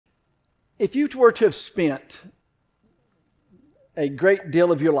If you were to have spent a great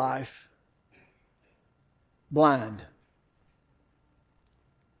deal of your life blind,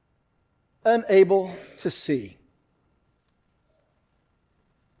 unable to see,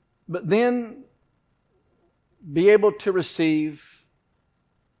 but then be able to receive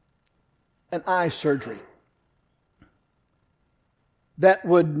an eye surgery that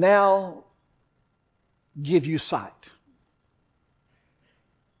would now give you sight.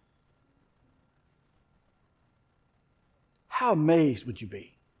 How amazed would you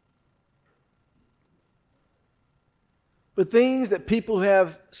be? But things that people who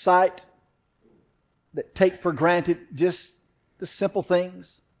have sight that take for granted, just the simple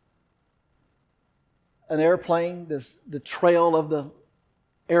things. An airplane, the trail of the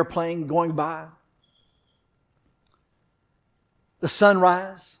airplane going by. The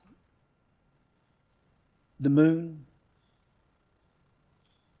sunrise. The moon.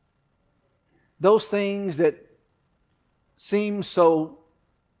 Those things that seem so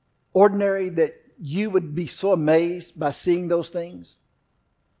ordinary that you would be so amazed by seeing those things.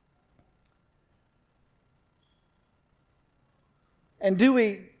 And do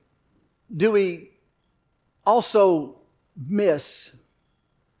we also miss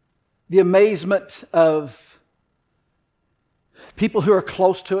the amazement of people who are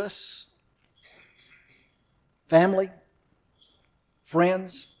close to us, family,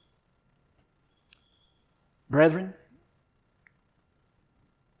 friends, brethren?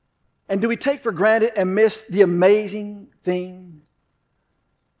 And do we take for granted and miss the amazing thing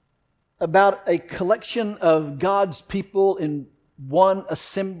about a collection of God's people in one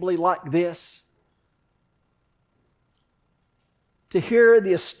assembly like this? To hear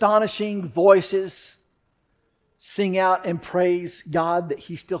the astonishing voices sing out and praise God that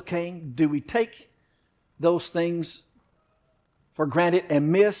He still came? Do we take those things for granted and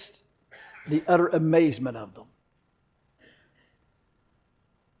miss the utter amazement of them?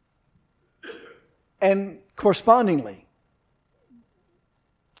 And correspondingly,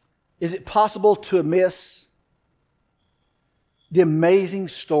 is it possible to miss the amazing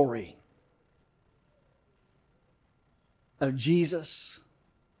story of Jesus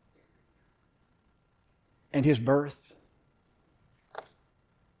and His birth?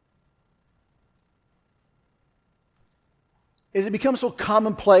 Is it become so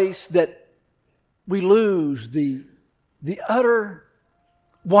commonplace that we lose the utter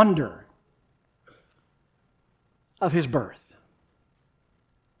wonder of His birth?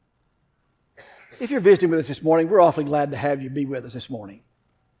 If you're visiting with us this morning, we're awfully glad to have you be with us this morning.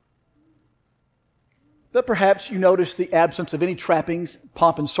 But perhaps you notice the absence of any trappings,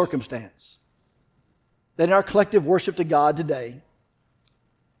 pomp, and circumstance that in our collective worship to God today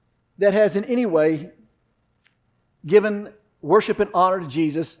that has in any way given worship and honor to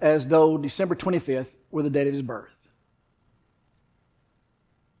Jesus as though December 25th were the date of His birth.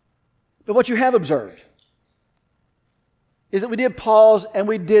 But what you have observed is that we did pause and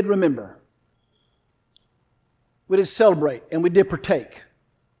we did remember. We did celebrate and we did partake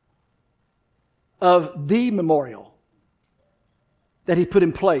of the memorial that He put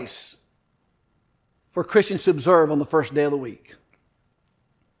in place for Christians to observe on the first day of the week.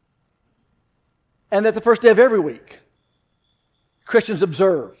 And that the first day of every week, Christians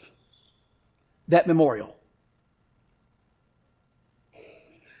observe that memorial.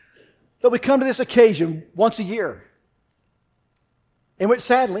 But we come to this occasion once a year, in which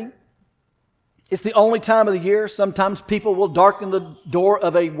sadly, it's the only time of the year. Sometimes people will darken the door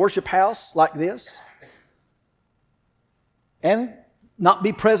of a worship house like this and not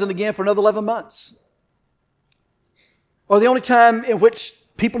be present again for another 11 months. Or the only time in which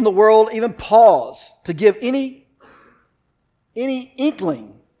people in the world even pause to give any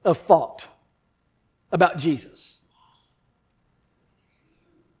inkling of thought about Jesus.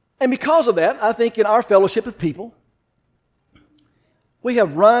 And because of that, I think in our fellowship of people, we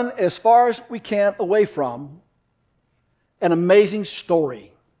have run as far as we can away from an amazing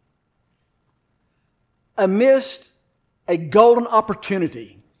story. Amidst a golden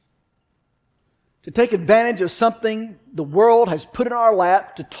opportunity to take advantage of something the world has put in our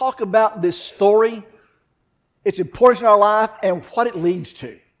lap to talk about this story, its importance in our life, and what it leads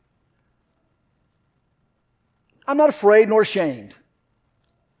to. I'm not afraid nor ashamed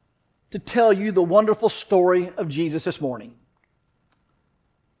to tell you the wonderful story of Jesus this morning.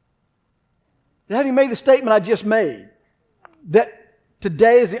 And having made the statement I just made, that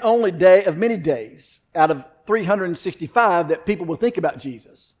today is the only day of many days out of 365 that people will think about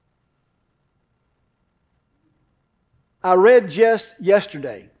Jesus. I read just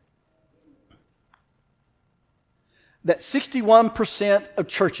yesterday that 61% of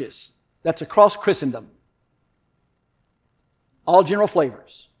churches That's across Christendom. All general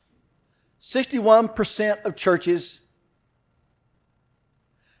flavors. 61% of churches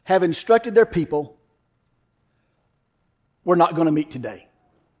have instructed their people, we're not going to meet today.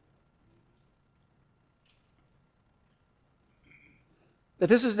 That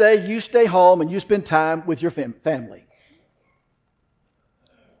this is the day you stay home and you spend time with your family.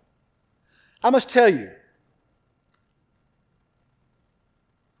 I must tell you,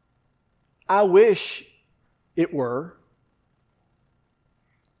 I wish it were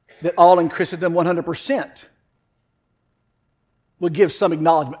that all in Christendom 100% would give some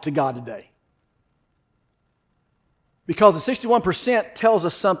acknowledgement to God today. Because the 61% tells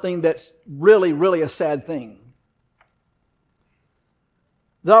us something that's really, really a sad thing.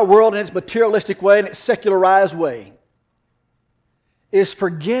 That our world in its materialistic way and its secularized way is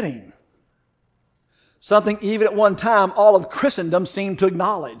forgetting something even at one time all of Christendom seemed to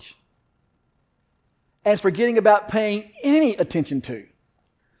acknowledge, and forgetting about paying any attention to,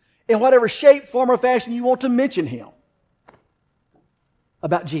 in whatever shape, form, or fashion you want to mention Him,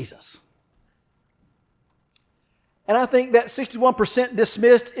 about Jesus. And I think that 61%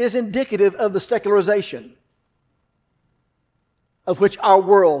 dismissed is indicative of the secularization of which our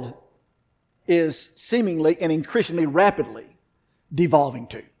world is seemingly and increasingly rapidly devolving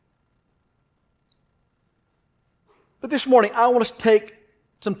to. But this morning, I want us to take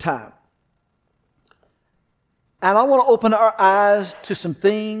some time. And I want to open our eyes to some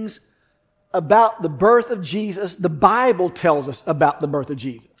things about the birth of Jesus. The Bible tells us about the birth of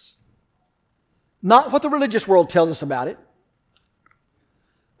Jesus. Not what the religious world tells us about it,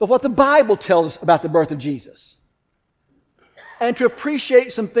 but what the Bible tells us about the birth of Jesus. And to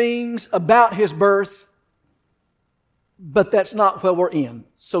appreciate some things about His birth, but that's not where we're in.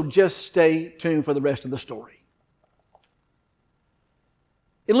 So just stay tuned for the rest of the story.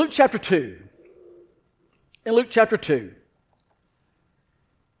 In Luke chapter 2,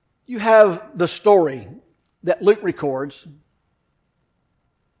 you have the story that Luke records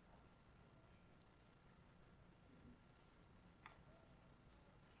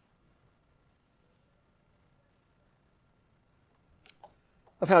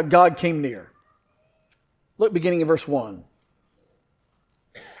of how God came near. Look, beginning in verse 1.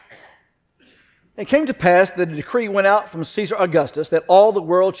 It came to pass that a decree went out from Caesar Augustus that all the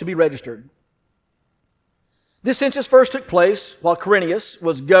world should be registered. This census first took place while Quirinius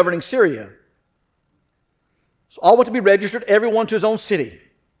was governing Syria. So all went to be registered, everyone to his own city.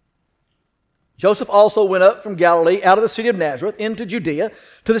 Joseph also went up from Galilee out of the city of Nazareth into Judea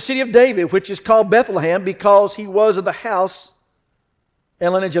to the city of David, which is called Bethlehem, because he was of the house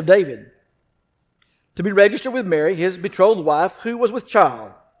and lineage of David, to be registered with Mary, his betrothed wife, who was with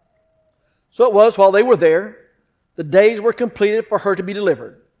child. So it was, while they were there, the days were completed for her to be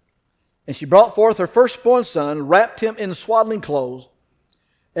delivered. And she brought forth her firstborn son, wrapped him in swaddling clothes,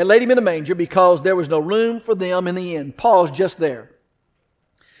 and laid him in a manger, because there was no room for them in the inn. Pause just there.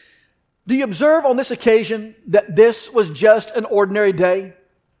 Do you observe on this occasion that this was just an ordinary day?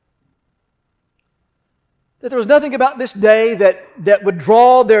 That there was nothing about this day that would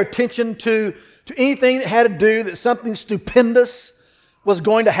draw their attention to anything that had to do that something stupendous was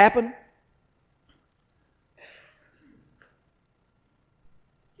going to happen?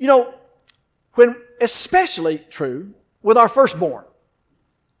 You know, when especially true with our firstborn.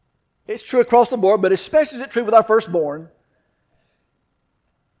 It's true across the board, but especially is it true with our firstborn.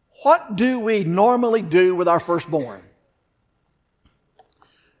 What do we normally do with our firstborn?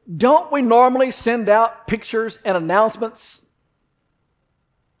 Don't we normally send out pictures and announcements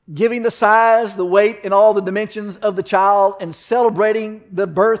giving the size, the weight, and all the dimensions of the child and celebrating the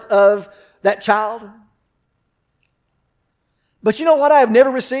birth of that child? But you know what I have never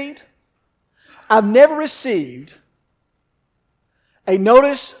received? I've never received a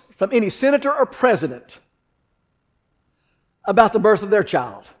notice from any senator or president about the birth of their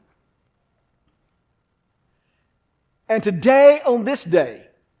child. And today, on this day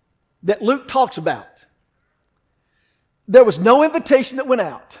that Luke talks about, there was no invitation that went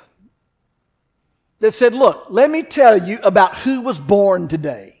out that said, look, let me tell you about who was born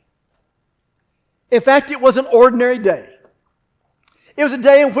today. In fact, it was an ordinary day. It was a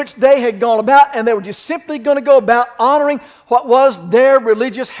day in which they had gone about, and they were just simply going to go about honoring what was their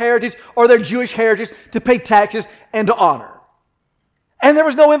religious heritage or their Jewish heritage, to pay taxes and to honor. And there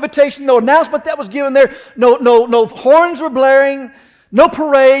was no invitation, no announcement that was given there, no horns were blaring, no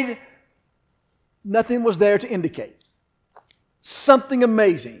parade. Nothing was there to indicate something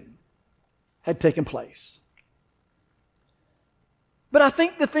amazing had taken place. But I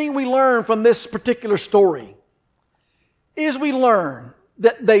think the thing we learn from this particular story is we learn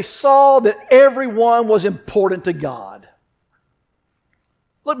that they saw that everyone was important to God.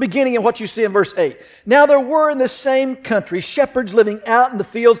 Look, beginning in what you see in verse 8. Now there were in the same country shepherds living out in the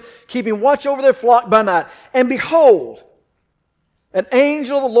fields, keeping watch over their flock by night. And behold, an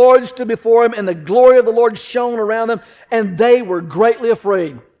angel of the Lord stood before him, and the glory of the Lord shone around them, and they were greatly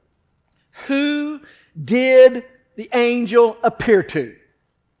afraid. Who did the angel appear to?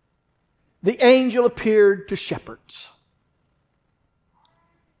 The angel appeared to shepherds.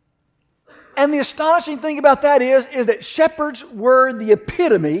 And the astonishing thing about that is that shepherds were the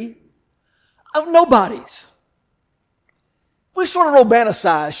epitome of nobodies. We sort of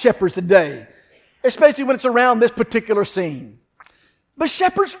romanticize shepherds today, especially when it's around this particular scene. But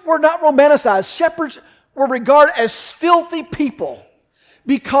shepherds were not romanticized. Shepherds were regarded as filthy people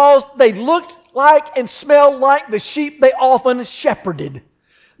because they looked like and smelled like the sheep they often shepherded.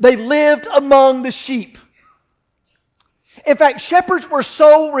 They lived among the sheep. In fact, shepherds were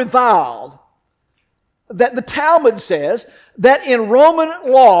so reviled that the Talmud says that in Roman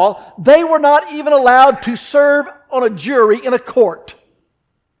law, they were not even allowed to serve on a jury in a court.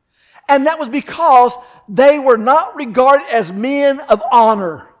 And that was because they were not regarded as men of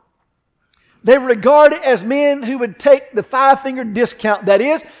honor. They were regarded as men who would take the five-finger discount. That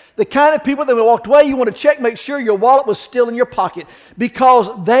is, the kind of people that when they walked away, you want to check, make sure your wallet was still in your pocket. Because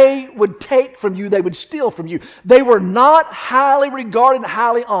they would take from you, they would steal from you. They were not highly regarded and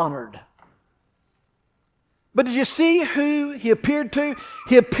highly honored. But did you see who he appeared to?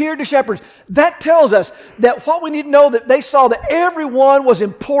 He appeared to shepherds. That tells us that what we need to know, that they saw that everyone was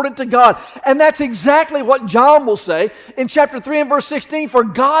important to God. And that's exactly what John will say in chapter 3 and verse 16. For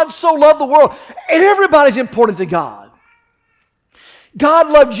God so loved the world. Everybody's important to God. God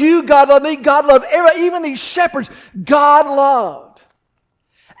loved you, God loved me, God loved everybody, even these shepherds, God loved.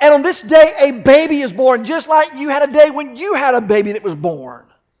 And on this day, a baby is born, just like you had a day when you had a baby that was born.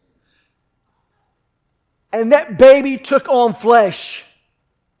 And that baby took on flesh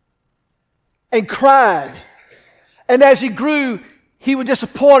and cried. And as he grew, he was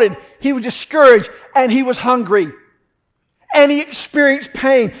disappointed, he was discouraged, and he was hungry. And he experienced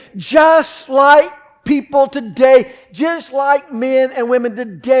pain, just like people today, just like men and women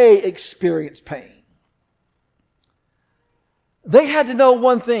today experience pain. They had to know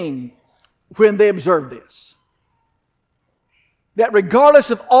one thing when they observed this. That regardless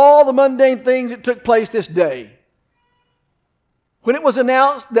of all the mundane things that took place this day, when it was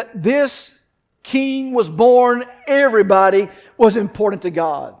announced that this king was born, everybody was important to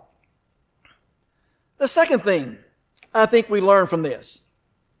God. The second thing I think we learn from this,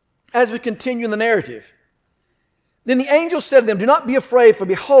 as we continue in the narrative, then the angel said to them, do not be afraid, for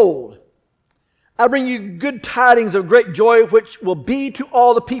behold, I bring you good tidings of great joy, which will be to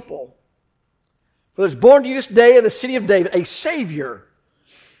all the people. For there's born to you this day in the city of David a Savior,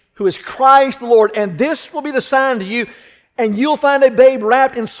 who is Christ the Lord. And this will be the sign to you, and you'll find a babe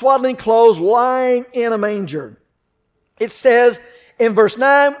wrapped in swaddling clothes, lying in a manger. It says in verse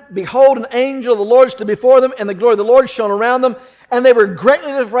 9, behold, an angel of the Lord stood before them, and the glory of the Lord shone around them, and they were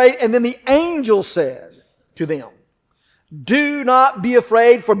greatly afraid. And then the angel said to them, do not be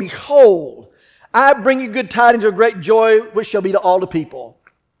afraid, for behold, I bring you good tidings of great joy, which shall be to all the people.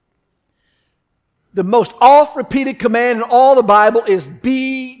 The most oft-repeated command in all the Bible is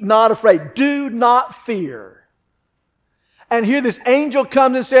be not afraid. Do not fear. And here this angel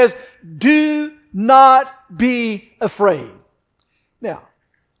comes and says, do not be afraid. Now,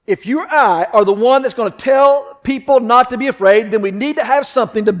 if you or I are the one that's going to tell people not to be afraid, then we need to have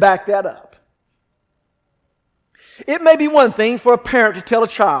something to back that up. It may be one thing for a parent to tell a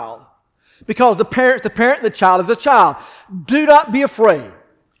child, because the parent's the parent, the child is the child. Do not be afraid.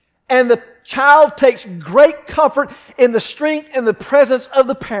 And the child takes great comfort in the strength and the presence of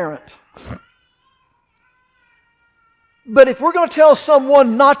the parent. But if we're going to tell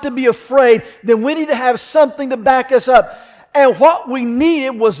someone not to be afraid, then we need to have something to back us up. And what we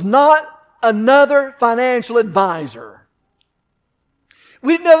needed was not another financial advisor.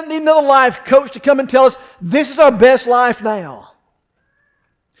 We didn't need another life coach to come and tell us, this is our best life now.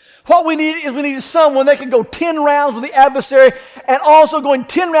 What we needed someone that could go 10 rounds with the adversary, and also going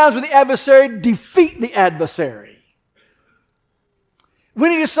 10 rounds with the adversary, defeat the adversary. We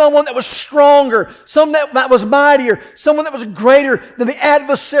needed someone that was stronger, someone that was mightier, someone that was greater than the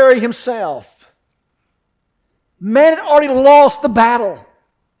adversary himself. Man had already lost the battle,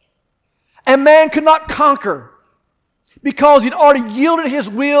 and man could not conquer because he'd already yielded his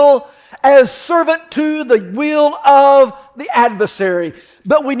will as servant to the will of the adversary.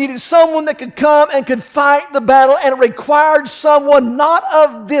 But we needed someone that could come and could fight the battle, and it required someone not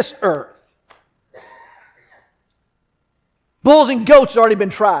of this earth. Bulls and goats had already been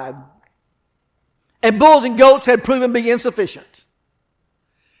tried. And bulls and goats had proven to be insufficient.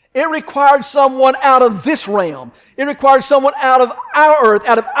 It required someone out of this realm. It required someone out of our earth,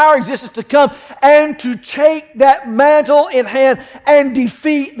 out of our existence to come and to take that mantle in hand and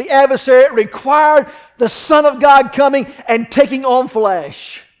defeat the adversary. It required the Son of God coming and taking on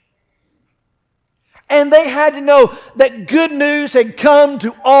flesh. And they had to know that good news had come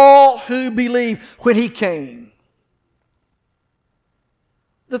to all who believe when He came.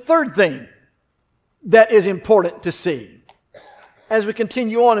 The third thing that is important to see as we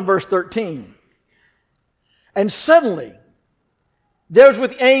continue on in verse 13. And suddenly, there was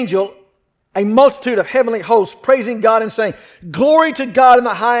with the angel a multitude of heavenly hosts praising God and saying, "Glory to God in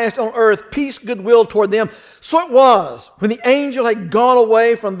the highest on earth, peace, goodwill toward them." So it was, when the angel had gone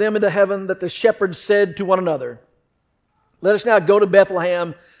away from them into heaven, that the shepherds said to one another, "Let us now go to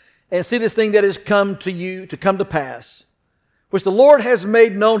Bethlehem and see this thing that has come to pass, which the Lord has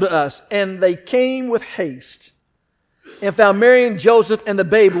made known to us." And they came with haste and found Mary and Joseph and the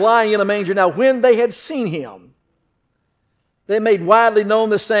babe lying in a manger. Now when they had seen him, they made widely known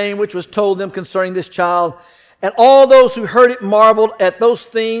the saying which was told them concerning this child. And all those who heard it marveled at those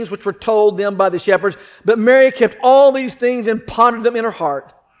things which were told them by the shepherds. But Mary kept all these things and pondered them in her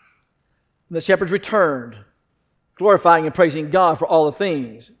heart. And the shepherds returned, glorifying and praising God for all the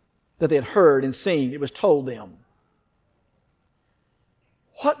things that they had heard and seen. It was told them.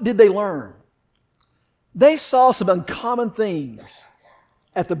 What did they learn? They saw some uncommon things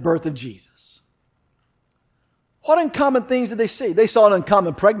at the birth of Jesus. What uncommon things did they see? They saw an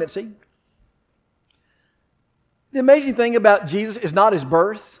uncommon pregnancy. The amazing thing about Jesus is not His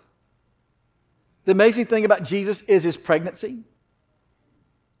birth. The amazing thing about Jesus is His pregnancy.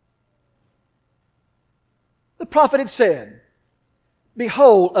 The prophet had said,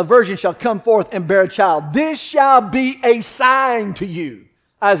 "Behold, a virgin shall come forth and bear a child. This shall be a sign to you."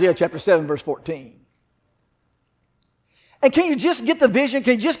 Isaiah chapter 7, verse 14. And can you just get the vision?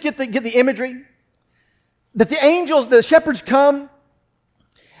 Can you just get the imagery? That the angels, the shepherds come,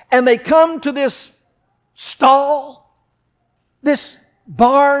 and they come to this stall, this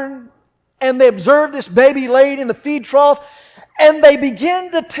barn, and they observe this baby laid in the feed trough, and they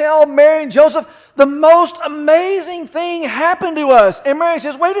begin to tell Mary and Joseph, the most amazing thing happened to us. And Mary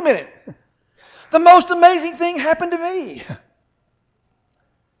says, "Wait a minute. The most amazing thing happened to me.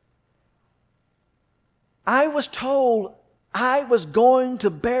 I was told I was going to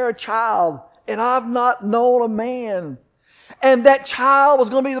bear a child, and I've not known a man. And that child was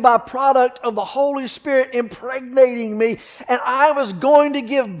going to be the byproduct of the Holy Spirit impregnating me, and I was going to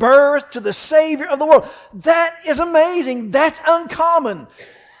give birth to the Savior of the world." That is amazing. That's uncommon.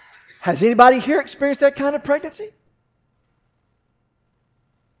 Has anybody here experienced that kind of pregnancy?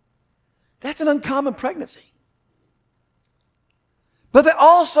 That's an uncommon pregnancy. But they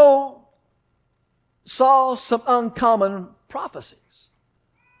also saw some uncommon prophecies.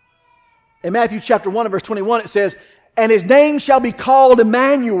 In Matthew chapter 1 and verse 21 it says, "And His name shall be called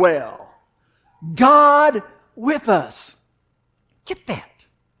Emmanuel, God with us." Get that.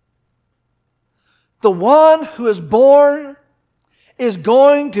 The one who is born is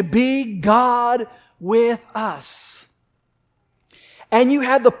going to be God with us. And you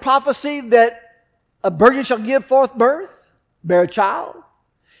have the prophecy that a virgin shall give forth birth, bear a child.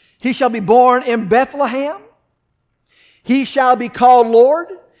 He shall be born in Bethlehem. He shall be called Lord.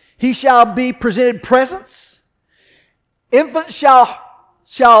 He shall be presented presents. Infants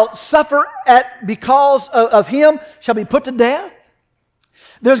shall suffer because of Him, shall be put to death.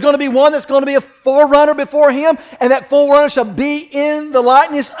 There's going to be one that's going to be a forerunner before Him, and that forerunner shall be in the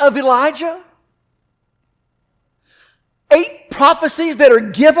likeness of Elijah. 8 prophecies that are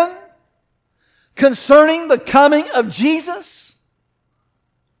given concerning the coming of Jesus.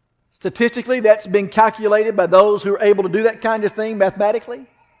 Statistically, that's been calculated by those who are able to do that kind of thing mathematically.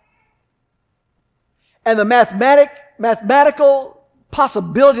 And the mathematical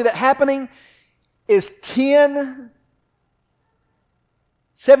possibility of that happening is 10,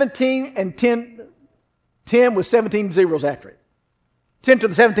 17, and 10 with 17 zeros after it. 10 to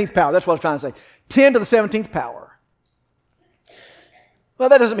the 17th power, that's what I was trying to say. 10 to the 17th power. Well,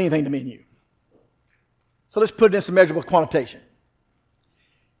 that doesn't mean anything to me and you. So let's put it in some measurable quantitation.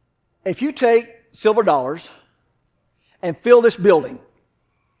 If you take silver dollars and fill this building,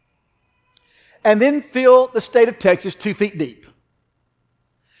 and then fill the state of Texas 2 feet deep,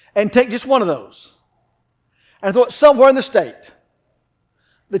 and take just one of those, and throw it somewhere in the state,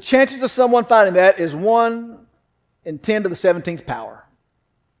 the chances of someone finding that is 1 in 10 to the 17th power.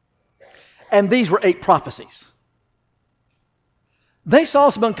 And these were 8 prophecies. They saw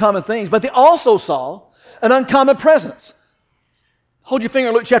some uncommon things, but they also saw an uncommon presence. Hold your finger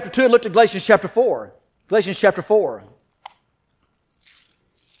on Luke chapter 2 and look to Galatians chapter 4. Galatians chapter 4.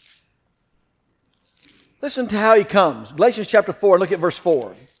 Listen to how he comes. Galatians chapter 4, look at verse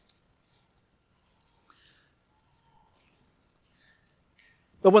 4.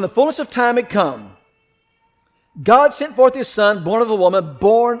 But when the fullness of time had come, God sent forth his Son, born of a woman,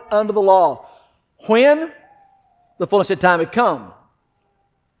 born under the law. When the fullness of time had come.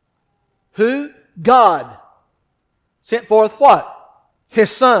 Who? God sent forth what? His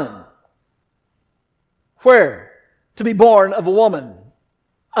Son. Where? To be born of a woman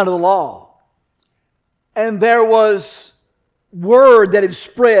under the law. And there was word that had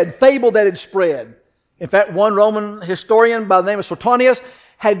spread, fable that had spread. In fact, one Roman historian by the name of Suetonius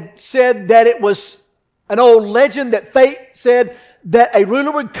had said that it was an old legend that fate said that a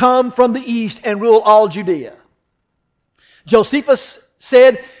ruler would come from the east and rule all Judea. Josephus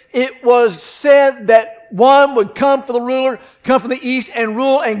said it was said that one would come from the east and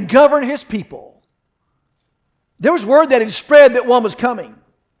rule and govern his people. There was word that had spread that one was coming.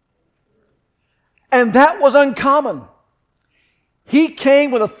 And that was uncommon. He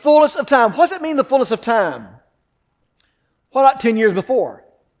came with the fullness of time. What does it mean, the fullness of time? What about 10 years before?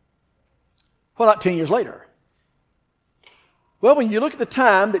 What about 10 years later? Well, when you look at the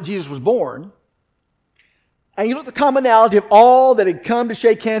time that Jesus was born, and you look at the commonality of all that had come to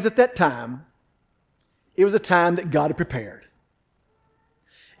shake hands at that time, it was a time that God had prepared.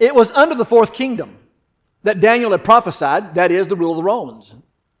 It was under the fourth kingdom that Daniel had prophesied, that is, the rule of the Romans.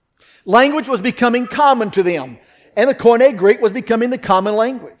 Language was becoming common to them, and the Koine Greek was becoming the common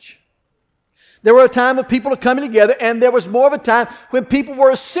language. There were a time of people coming together, and there was more of a time when people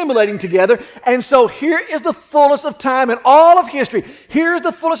were assimilating together. And so here is the fullness of time in all of history. Here's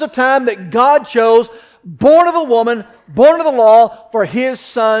the fullness of time that God chose, born of a woman, born of the law, for his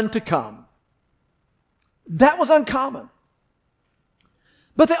Son to come. That was uncommon.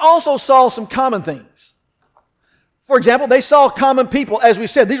 But they also saw some common things. For example, they saw common people. As we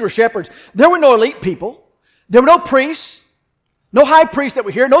said, these were shepherds. There were no elite people. There were no priests. No high priests that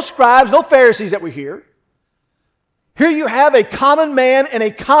were here, no scribes, no Pharisees that were here. Here you have a common man and a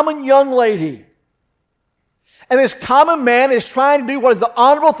common young lady. And this common man is trying to do what is the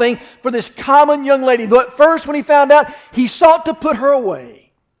honorable thing for this common young lady. Though at first when he found out, he sought to put her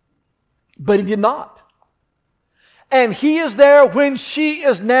away. But he did not. And he is there when she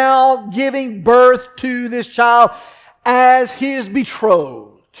is now giving birth to this child as his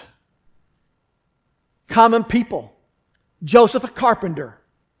betrothed. Common people. Joseph, a carpenter.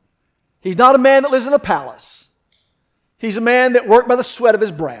 He's not a man that lives in a palace. He's a man that worked by the sweat of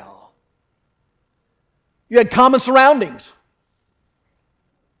his brow. You had common surroundings.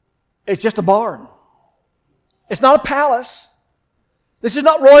 It's just a barn. It's not a palace. This is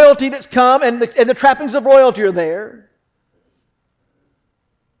not royalty that's come and the trappings of royalty are there.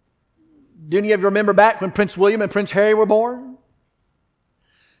 Do any of you remember back when Prince William and Prince Harry were born?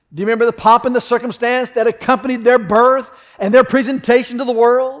 Do you remember the pomp and the circumstance that accompanied their birth and their presentation to the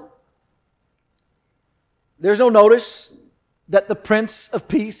world? There's no notice that the Prince of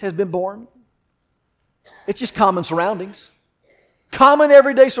Peace has been born. It's just common surroundings. Common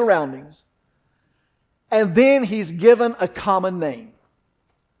everyday surroundings. And then he's given a common name.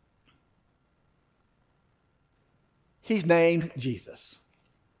 He's named Jesus.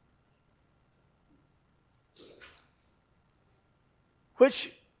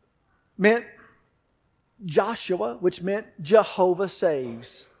 Which meant Joshua, which meant Jehovah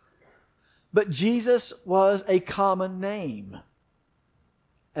saves. But Jesus was a common name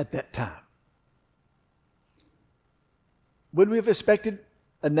at that time. Would we have expected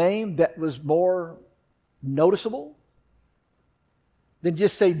a name that was more noticeable than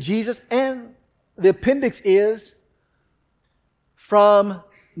just say Jesus? And the appendix is from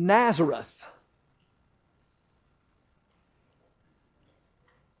Nazareth.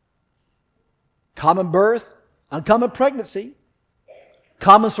 Common birth, uncommon pregnancy,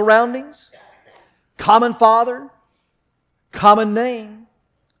 common surroundings, common father, common name,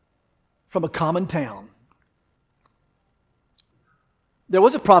 from a common town. There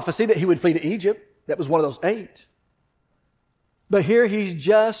was a prophecy that he would flee to Egypt. That was one of those 8. But here he's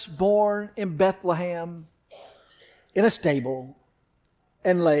just born in Bethlehem in a stable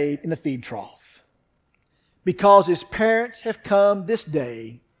and laid in a feed trough. Because his parents have come this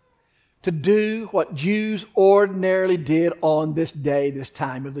day to do what Jews ordinarily did on this day, this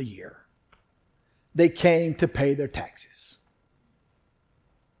time of the year. They came to pay their taxes.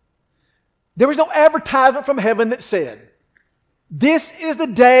 There was no advertisement from heaven that said, this is the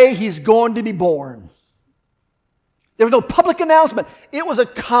day he's going to be born. There was no public announcement. It was a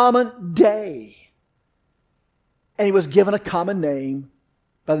common day. and he was given a common name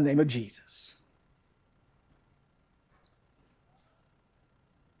by the name of Jesus.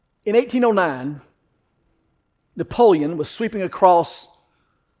 In 1809, Napoleon was sweeping across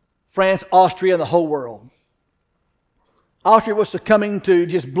France, Austria, and the whole world. Austria was succumbing to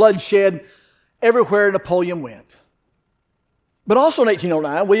just bloodshed everywhere Napoleon went. But also in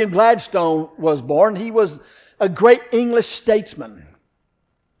 1809, William Gladstone was born. He was a great English statesman.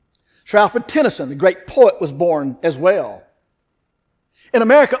 Sir Alfred Tennyson, the great poet, was born as well. In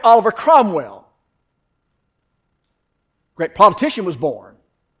America, Oliver Cromwell, great politician, was born.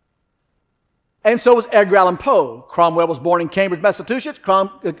 And so was Edgar Allan Poe. Cromwell was born in Cambridge, Massachusetts.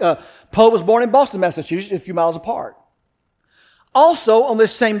 Poe was born in Boston, Massachusetts, a few miles apart. Also, on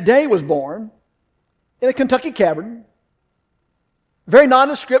this same day was born, in a Kentucky cabin, very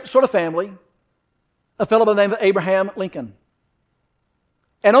nondescript sort of family, a fellow by the name of Abraham Lincoln.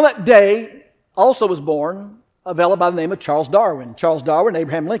 And on that day also was born a fellow by the name of Charles Darwin. Charles Darwin and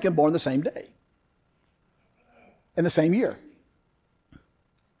Abraham Lincoln born the same day, in the same year.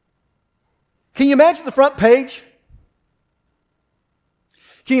 Can you imagine the front page?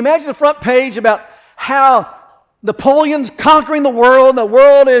 Can you imagine the front page about how Napoleon's conquering the world and the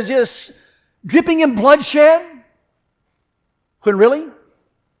world is just dripping in bloodshed? When really,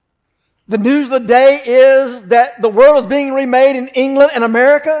 the news of the day is that the world is being remade in England and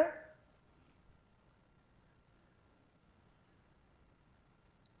America?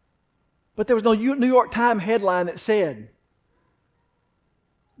 But there was no New York Times headline that said,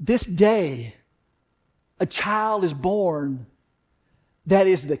 "This day a child is born that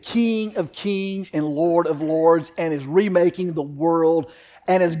is the King of Kings and Lord of Lords and is remaking the world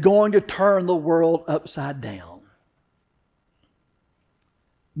and is going to turn the world upside down."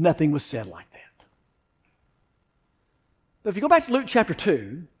 Nothing was said like that. But if you go back to Luke chapter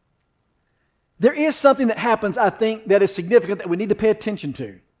 2, there is something that happens, I think, that is significant that we need to pay attention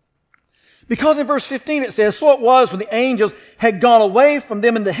to. Because in verse 15 it says, "So it was when the angels had gone away from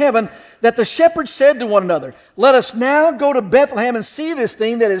them into heaven that the shepherds said to one another, 'Let us now go to Bethlehem and see this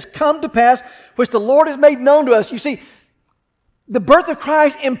thing that has come to pass, which the Lord has made known to us.'" You see, the birth of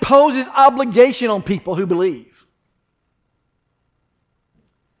Christ imposes obligation on people who believe.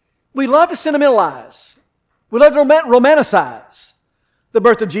 We love to sentimentalize. We love to romanticize the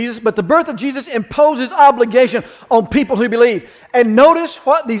birth of Jesus, but the birth of Jesus imposes obligation on people who believe. And notice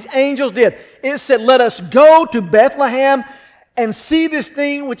what these angels did. It said, "Let us go to Bethlehem and see this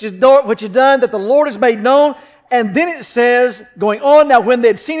thing which is done, that the Lord has made known." And then it says, going on, "Now when they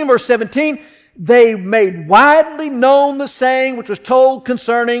had seen him," verse 17, "they made widely known the saying which was told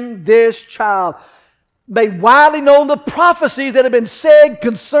concerning this child." Made widely known the prophecies that have been said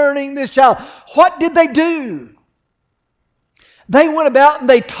concerning this child. What did they do? They went about and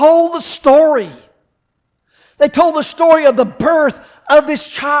they told the story. They told the story of the birth of this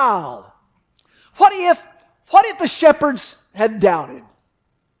child. What if the shepherds had doubted?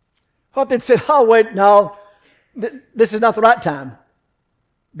 What if they'd said, "Oh, wait, no, this is not the right time.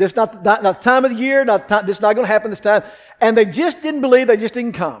 This is not the time of the year. This is not going to happen this time." And they just didn't believe, they just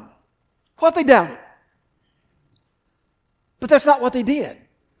didn't come. What if they doubted? But that's not what they did.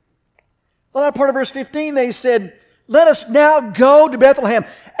 The latter part of verse 15, they said, "Let us now go to Bethlehem."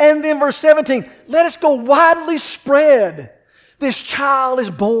 And then verse 17, "Let us go widely spread. This child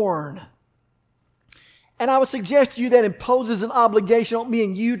is born." And I would suggest to you that imposes an obligation on me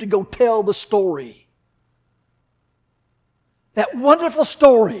and you to go tell the story. That wonderful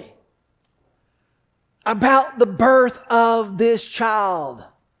story about the birth of this child.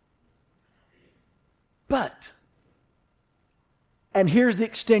 But, and here's the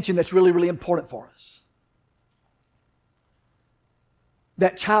extension that's really, really important for us.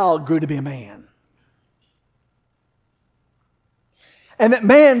 That child grew to be a man. And that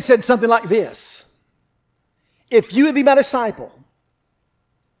man said something like this: "If you would be my disciple,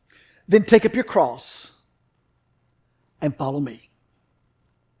 then take up your cross and follow me."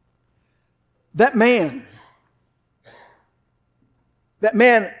 That man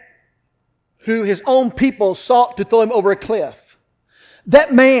who his own people sought to throw him over a cliff.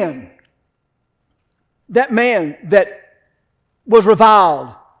 That man that was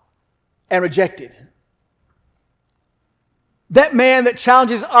reviled and rejected. That man that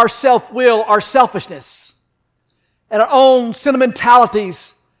challenges our self-will, our selfishness, and our own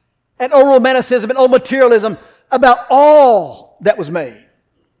sentimentalities, and old romanticism and old materialism about all that was made.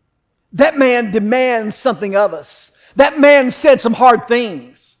 That man demands something of us. That man said some hard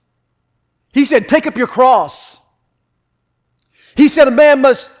things. He said, "Take up your cross." He said a man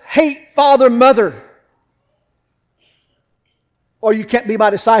must hate father and mother, or you can't be my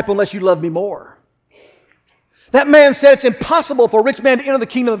disciple unless you love me more. That man said it's impossible for a rich man to enter the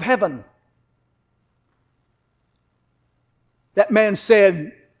kingdom of heaven. That man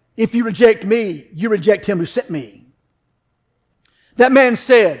said, if you reject me, you reject him who sent me. That man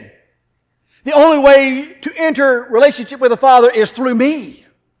said, the only way to enter relationship with the Father is through me.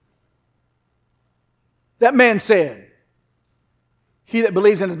 That man said, he that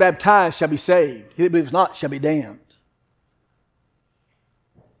believes and is baptized shall be saved. He that believes not shall be damned.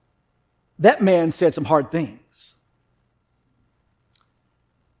 That man said some hard things.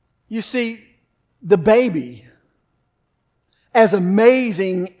 You see, the baby, as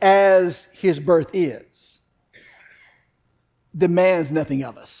amazing as his birth is, demands nothing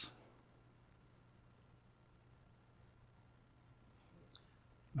of us.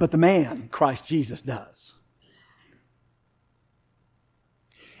 But the man, Christ Jesus, does.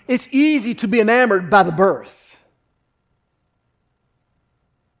 It's easy to be enamored by the birth,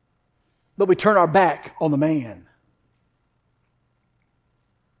 but we turn our back on the man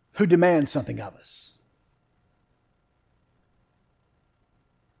who demands something of us.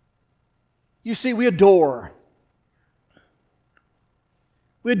 You see, we adore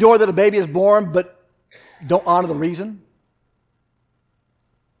that a baby is born, but don't honor the reason.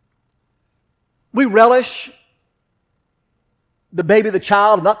 We relish the baby, the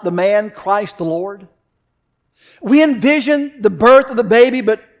child, not the man, Christ the Lord. We envision the birth of the baby,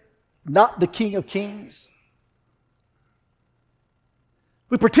 but not the King of Kings.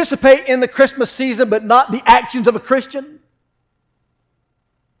 We participate in the Christmas season, but not the actions of a Christian.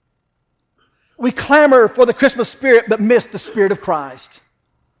 We clamor for the Christmas spirit, but miss the Spirit of Christ.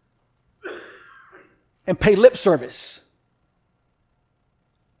 And pay lip service.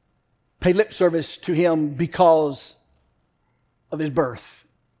 Pay lip service to Him because of His birth.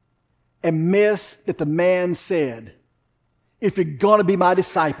 And miss that the man said, if you're going to be my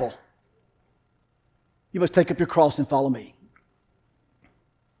disciple, you must take up your cross and follow me.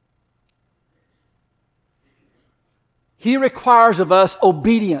 He requires of us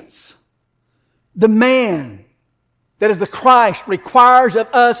obedience. The man that is the Christ requires of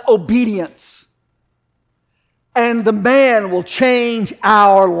us obedience. And the man will change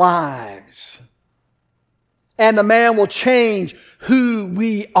our lives. And the man will change who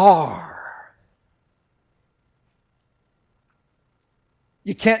we are.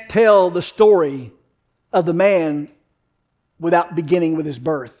 You can't tell the story of the man without beginning with his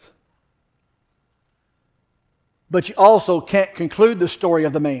birth. But you also can't conclude the story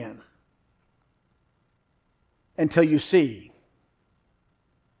of the man until you see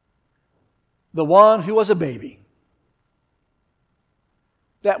the one who was a baby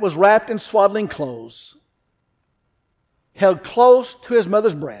that was wrapped in swaddling clothes, held close to his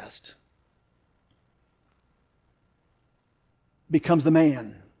mother's breast, becomes the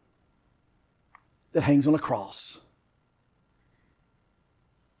man that hangs on a cross,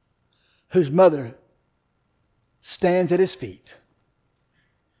 whose mother stands at his feet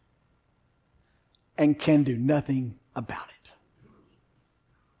and can do nothing about it.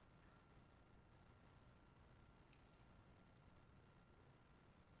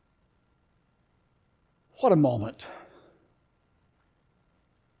 What a moment.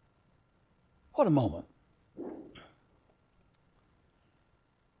 What a moment.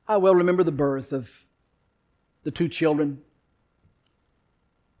 I well remember the birth of the 2 children.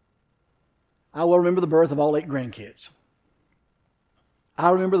 I will remember the birth of all 8 grandkids. I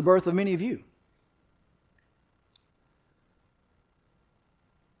remember the birth of many of you.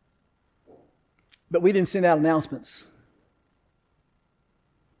 But we didn't send out announcements.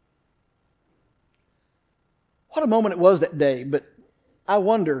 What a moment it was that day, but I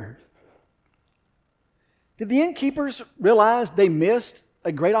wonder, did the innkeepers realize they missed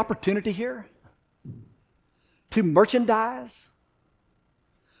a great opportunity here to merchandise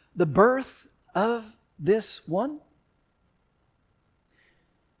the birth of this one?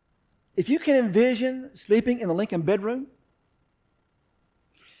 If you can envision sleeping in the Lincoln bedroom,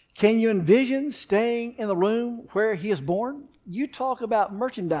 can you envision staying in the room where he is born? You talk about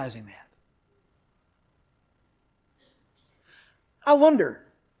merchandising that. I wonder,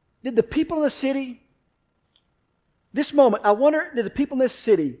 did the people in the city, this moment, I wonder, did the people in this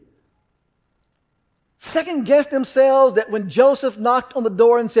city second guess themselves that when Joseph knocked on the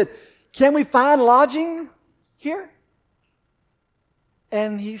door and said, can we find lodging here?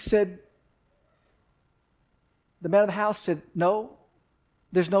 And he said, the man of the house said, no,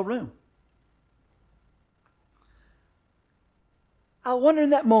 there's no room. I wonder in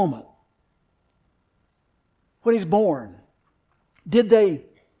that moment, when he's born, did they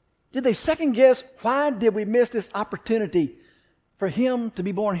second guess, why did we miss this opportunity for him to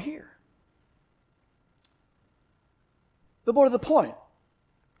be born here? But more to the point,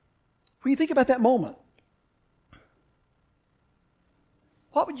 when you think about that moment,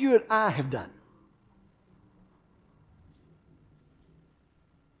 what would you and I have done?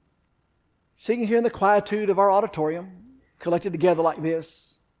 Sitting here in the quietude of our auditorium, collected together like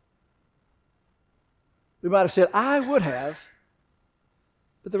this, we might have said, I would have,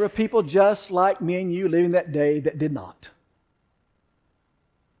 but there were people just like me and you living that day that did not.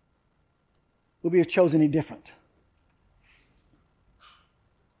 Would we have chosen any different?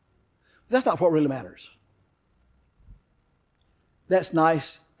 That's not what really matters. That's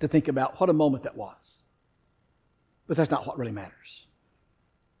nice to think about what a moment that was. But that's not what really matters.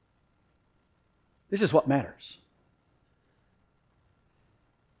 This is what matters.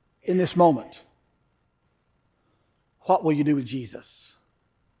 In this moment, what will you do with Jesus,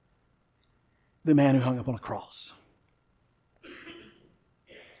 the man who hung up on a cross?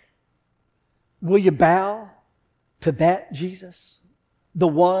 Will you bow to that Jesus, the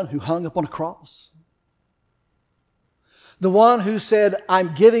one who hung up on a cross? The one who said,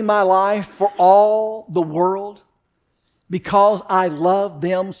 I'm giving my life for all the world because I love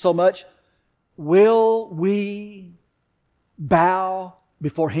them so much. Will we bow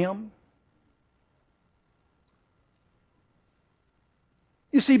before him?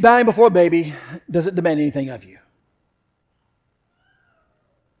 You see, bowing before a baby doesn't demand anything of you.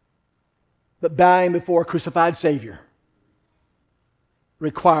 But bowing before a crucified Savior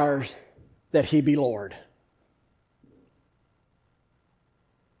requires that he be Lord.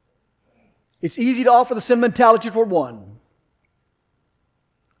 It's easy to offer the sentimentality toward one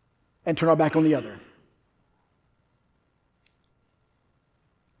and turn our back on the other.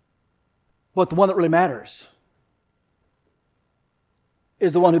 But the one that really matters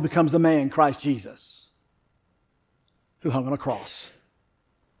is the one who becomes the man, Christ Jesus, who hung on a cross.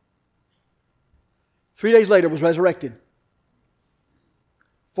 3 days later was resurrected.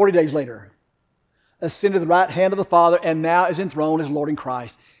 40 days later, ascended to the right hand of the Father, and now is enthroned as Lord in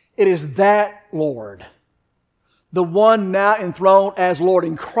Christ. It is that Lord, the one now enthroned as Lord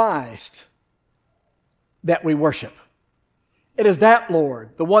in Christ, that we worship. It is that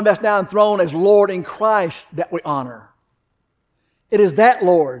Lord, the one that's now enthroned as Lord in Christ, that we honor. It is that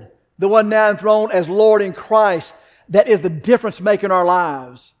Lord, the one now enthroned as Lord in Christ, that is the difference maker in our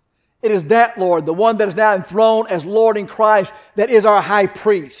lives. It is that Lord, the one that is now enthroned as Lord in Christ, that is our high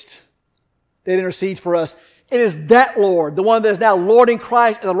priest, that intercedes for us. It is that Lord, the one that is now Lord in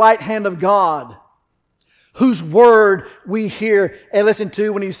Christ at the right hand of God, whose word we hear and listen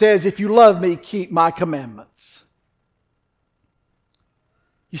to when he says, if you love me, keep my commandments.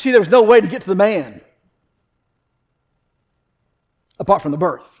 You see, there was no way to get to the man apart from the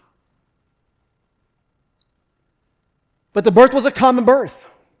birth. But the birth was a common birth.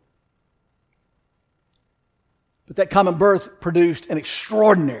 But that common birth produced an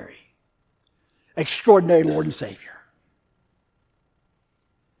extraordinary Lord and Savior.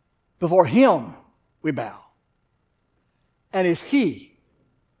 Before him we bow. And it's he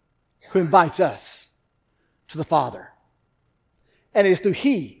who invites us to the Father. And it's through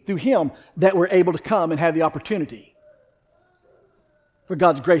him that we're able to come and have the opportunity for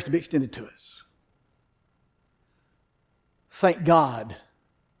God's grace to be extended to us. Thank God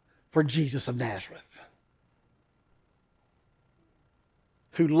for Jesus of Nazareth,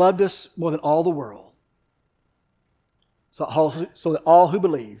 who loved us more than all the world, so that all who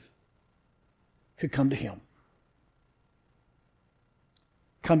believe could come to him.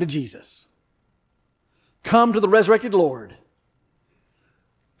 Come to Jesus. Come to the resurrected Lord.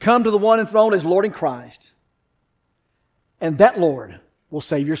 Come to the one enthroned as Lord in Christ. And that Lord will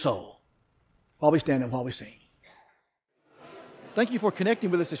save your soul. While we stand and while we sing. Thank you for connecting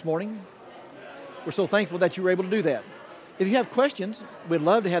with us this morning. We're so thankful that you were able to do that. If you have questions, we'd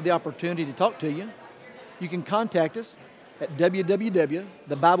love to have the opportunity to talk to you. You can contact us at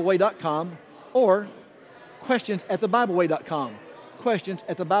www.thebibleway.com or questions@thebibleway.com.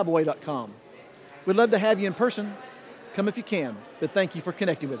 Questions@thebibleway.com. We'd love to have you in person. Come if you can. But thank you for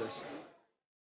connecting with us.